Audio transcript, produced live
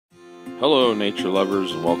Hello, nature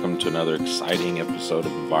lovers, and welcome to another exciting episode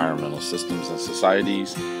of Environmental Systems and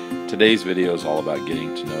Societies. Today's video is all about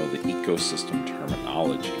getting to know the ecosystem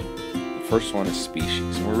terminology. The first one is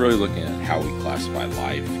species, and we're really looking at how we classify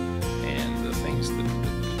life and the things that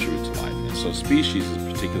contribute to life. And so species is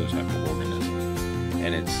a particular type of organism,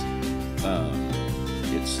 and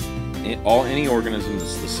any organism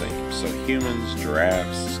that's the same. So humans,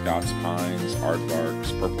 giraffes, Scots pines,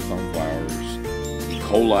 aardvarks, purple coneflowers, E.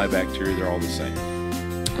 coli bacteria, they're all the same.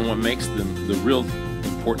 And what makes them the real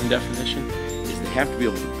important definition is they have to be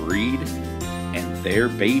able to breed, and their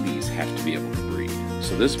babies have to be able to breed.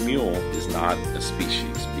 So this mule is not a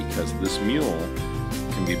species because this mule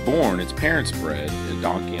can be born, its parents bred, a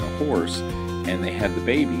donkey and a horse, and they had the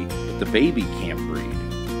baby, but the baby can't breed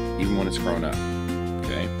even when it's grown up.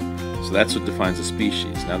 Okay? So that's what defines a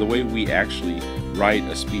species. Now the way we actually write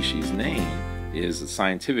a species name is a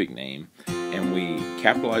scientific name, and we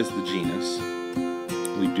capitalize the genus.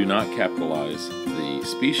 We do not capitalize the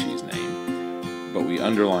species name, but we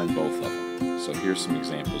underline both of them. So here's some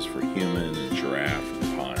examples for human and giraffe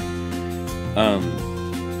and pine.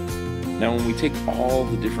 Now when we take all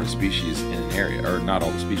the different species in an area, or not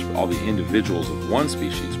all the species, but all the individuals of one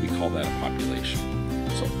species, we call that a population.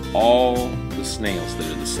 So all the snails that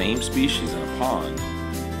are the same species in a pond,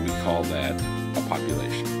 we call that a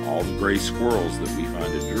population. All the gray squirrels that we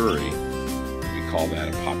find at Drury, we call that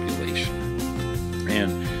a population.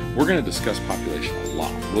 And we're going to discuss population a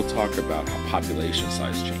lot. We'll talk about how population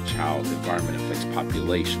size change, how the environment affects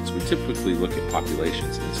populations. We typically look at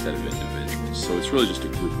populations instead of individuals. So it's really just a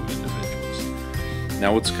group of individuals.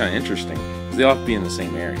 Now what's kind of interesting is they all have to be in the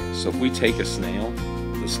same area. So if we take a snail,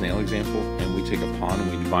 the snail example, and we take a pond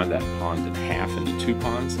and we divide that pond in half into two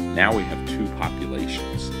ponds, now we have two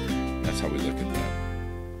populations. That's how we look at that.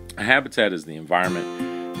 A habitat is the environment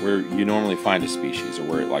where you normally find a species or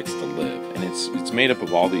where it likes to live. And it's made up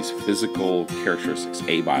of all these physical characteristics,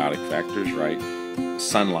 abiotic factors, right?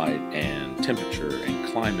 Sunlight and temperature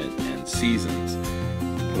and climate and seasons.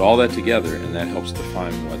 Put all that together and that helps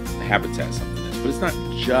define what the habitat something is. But it's not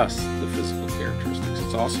just the physical characteristics,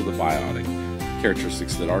 it's also the biotic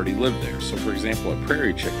characteristics that already live there. So for example, a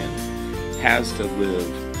prairie chicken has to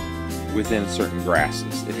live within certain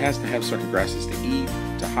grasses. It has to have certain grasses to eat,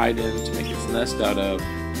 to hide in, to make its nest out of,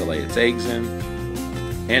 to lay its eggs in.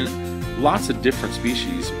 And lots of different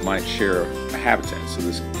species might share a habitat. So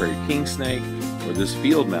this prairie king snake or this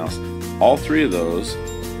field mouse, all three of those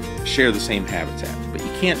share the same habitat, but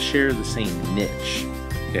you can't share the same niche.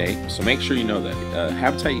 Okay, so make sure you know that.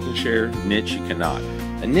 Habitat you can share, niche you cannot.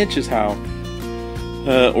 A niche is how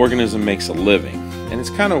an organism makes a living. And it's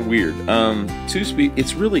kind of weird.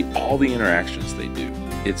 It's really all the interactions they do.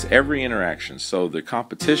 It's every interaction. So the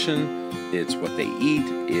competition, it's what they eat,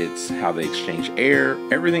 it's how they exchange air,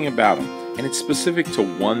 everything about them. And it's specific to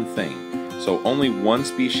one thing. So only one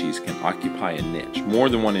species can occupy a niche. More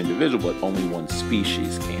than one individual, but only one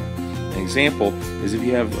species can. An example is if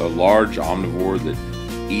you have a large omnivore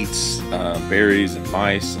that eats berries and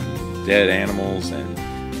mice and dead animals and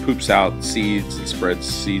poops out seeds and spreads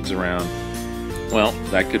seeds around. Well,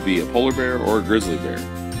 that could be a polar bear or a grizzly bear.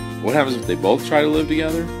 What happens if they both try to live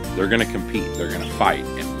together? They're going to compete, they're going to fight,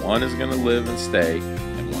 and one is going to live and stay,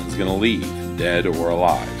 and one's going to leave, dead or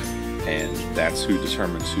alive. And that's who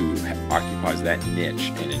determines who occupies that niche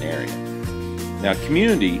in an area. Now,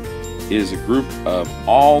 community is a group of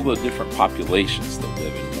all the different populations that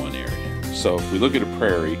live in one area. So if we look at a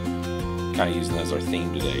prairie, kind of using that as our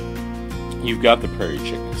theme today, you've got the prairie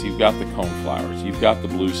chickens, you've got the coneflowers, you've got the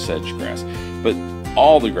blue sedge grass, but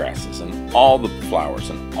all the grasses and all the flowers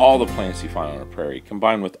and all the plants you find on a prairie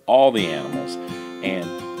combined with all the animals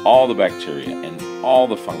and all the bacteria and all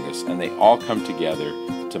the fungus, and they all come together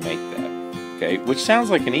to make that. Okay, which sounds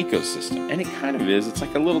like an ecosystem, and it kind of is. It's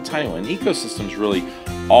like a little tiny one. An ecosystem is really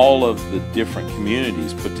all of the different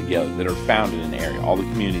communities put together that are found in an area. All the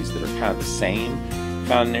communities that are kind of the same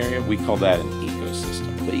found in an area, we call that an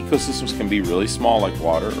ecosystem. The ecosystems can be really small like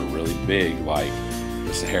water or really big like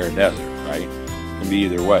the Sahara Desert, right? It can be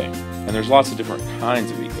either way. And there's lots of different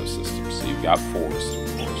kinds of ecosystems. So you've got forests,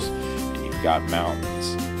 of course, and you've got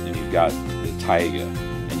mountains, and you've got the taiga,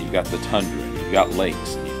 and you've got the tundra, and you've got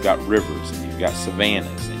lakes, and you've got rivers, and you've got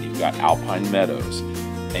savannas, and you've got alpine meadows,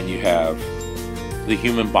 and you have the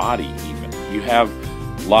human body even. You have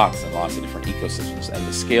lots and lots of different ecosystems, and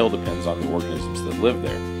the scale depends on the organisms that live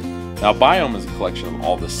there. Now, a biome is a collection of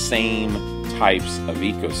all the same types of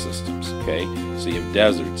ecosystems, okay? So you have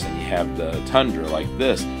deserts and you have the tundra like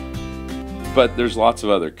this, but there's lots of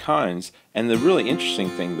other kinds. And the really interesting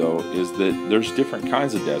thing, though, is that there's different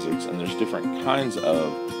kinds of deserts and there's different kinds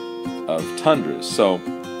of tundras. So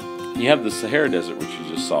You have the Sahara Desert, which you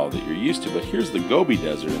just saw that you're used to, but here's the Gobi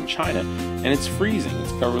Desert in China, and it's freezing.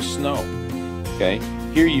 It's covered with snow. Okay,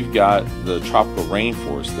 here you've got the tropical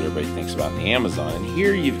rainforest that everybody thinks about in the Amazon, and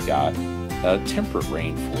here you've got a temperate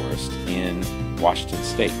rainforest in Washington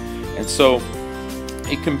State. And so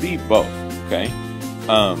it can be both. Okay,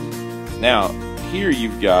 now here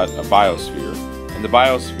you've got a biosphere, and the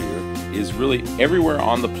biosphere is really everywhere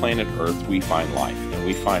on the planet Earth we find life, and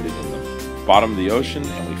we find it in the bottom of the ocean,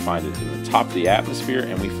 and we find it in the top of the atmosphere,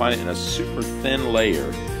 and we find it in a super thin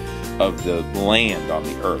layer of the land on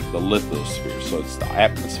the Earth, the lithosphere. So it's the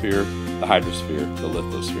atmosphere, the hydrosphere, the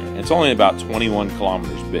lithosphere. And it's only about 21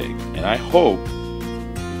 kilometers big. And I hope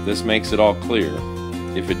this makes it all clear.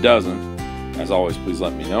 If it doesn't, as always, please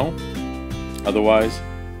let me know. Otherwise,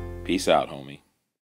 peace out, home.